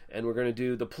 and we're going to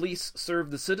do The Police Serve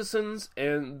the Citizens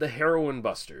and The Heroin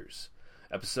Busters.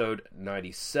 Episode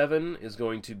 97 is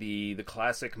going to be the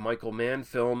classic Michael Mann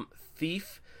film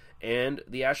Thief and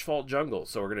The Asphalt Jungle.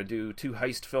 So we're going to do two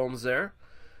heist films there.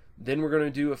 Then we're going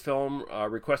to do a film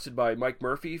requested by Mike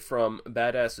Murphy from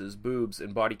Badasses, Boobs,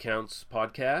 and Body Counts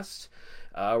podcast.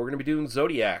 We're going to be doing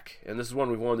Zodiac, and this is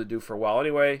one we've wanted to do for a while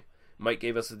anyway. Mike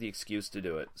gave us the excuse to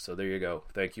do it, so there you go.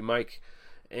 Thank you, Mike.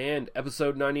 And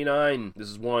episode 99, this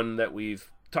is one that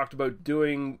we've talked about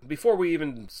doing before we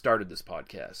even started this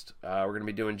podcast. We're going to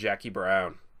be doing Jackie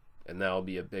Brown, and that'll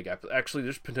be a big episode. Actually,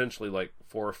 there's potentially like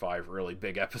 4 or 5 really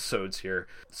big episodes here.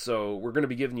 So we're going to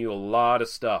be giving you a lot of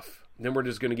stuff. Then we're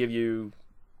just going to give you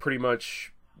pretty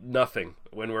much nothing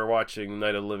when we're watching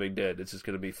Night of the Living Dead. It's just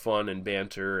going to be fun and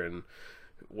banter, and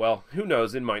well, who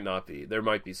knows? It might not be. There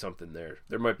might be something there.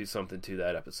 There might be something to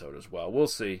that episode as well. We'll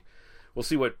see. We'll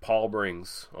see what Paul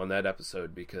brings on that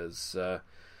episode, because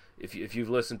if you've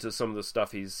listened to some of the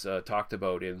stuff he's talked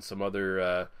about in some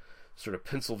other sort of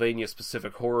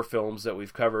Pennsylvania-specific horror films that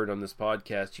we've covered on this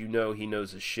podcast, you know he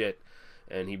knows his shit,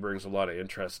 and he brings a lot of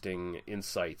interesting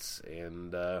insights.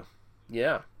 And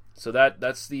yeah, so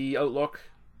that's the outlook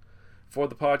for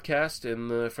the podcast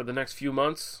and for the next few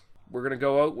months. We're going to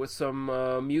go out with some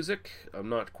music. I'm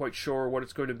not quite sure what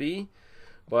it's going to be,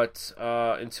 but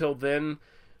until then,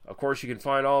 of course, you can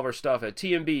find all of our stuff at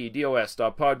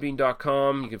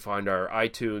tmbdos.podbean.com. You can find our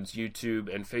iTunes,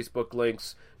 YouTube, and Facebook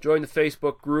links. Join the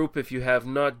Facebook group if you have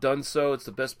not done so. It's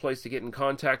the best place to get in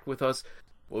contact with us.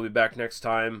 We'll be back next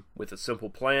time with A Simple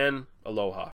Plan.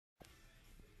 Aloha.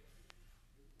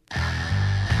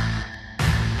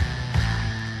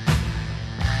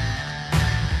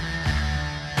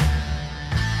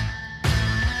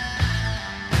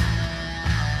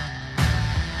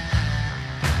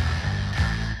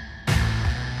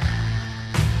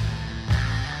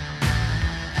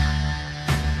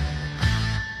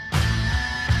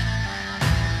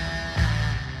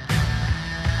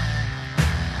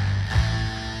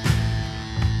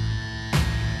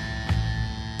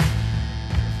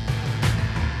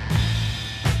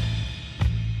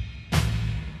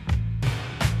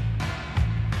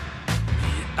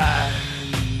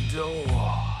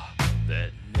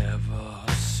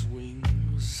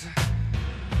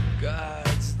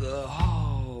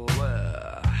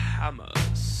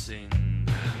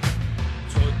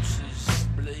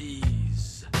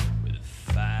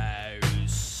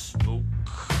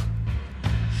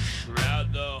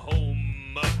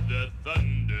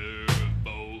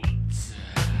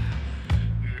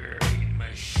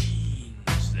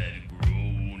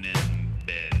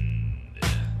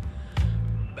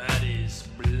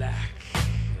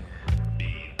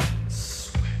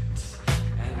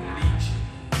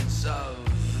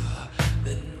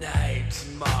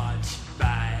 March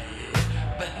by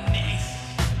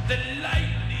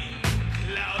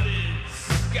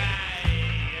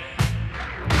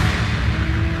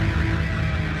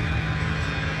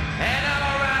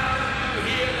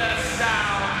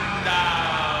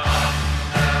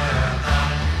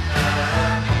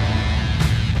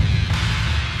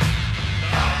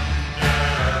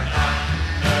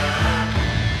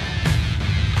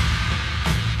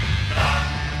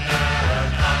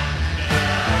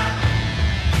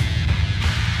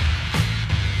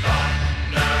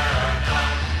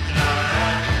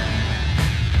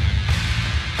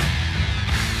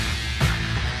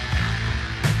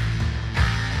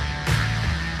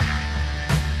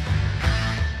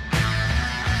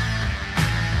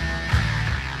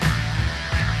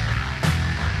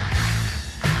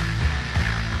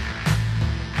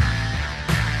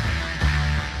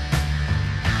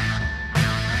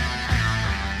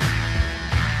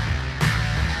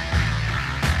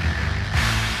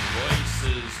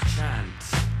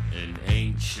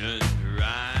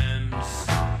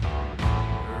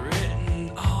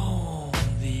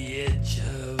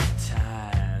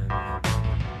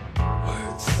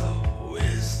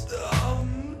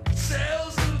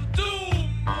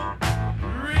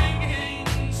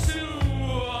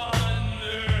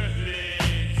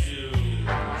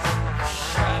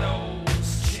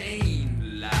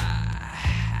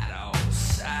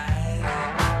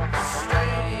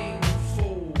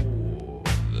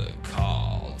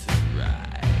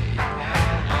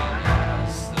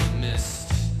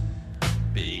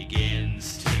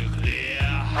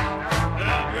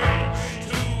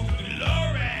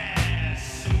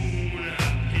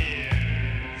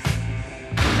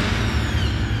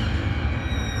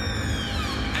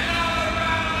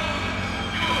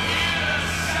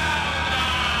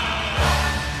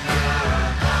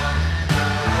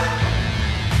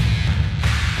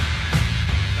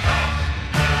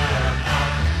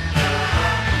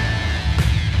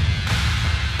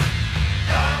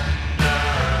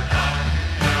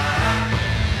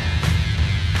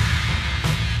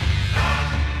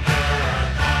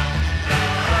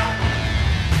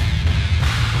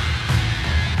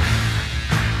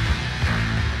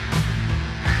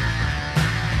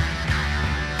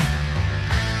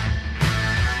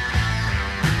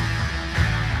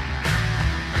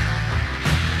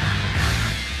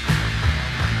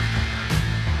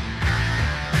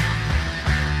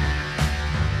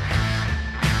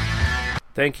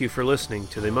Thank you for listening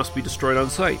to They Must Be Destroyed on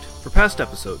Sight. For past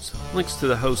episodes, links to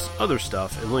the host's other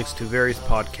stuff, and links to various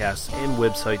podcasts and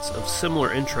websites of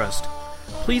similar interest,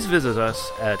 please visit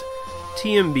us at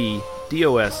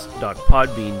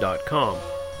tmbdos.podbean.com.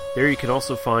 There you can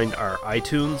also find our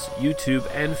iTunes, YouTube,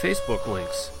 and Facebook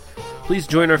links. Please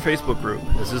join our Facebook group,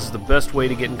 as this is the best way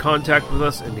to get in contact with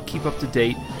us and to keep up to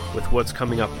date with what's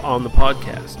coming up on the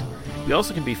podcast. We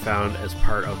also can be found as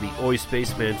part of the Oi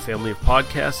Spaceman family of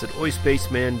podcasts at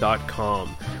oispaceman.com,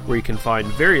 where you can find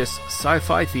various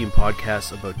sci-fi themed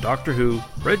podcasts about Doctor Who,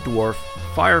 Red Dwarf,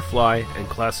 Firefly, and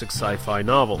classic sci-fi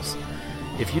novels.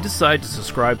 If you decide to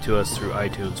subscribe to us through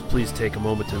iTunes, please take a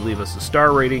moment to leave us a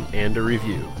star rating and a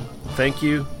review. Thank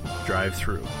you. Drive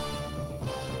through.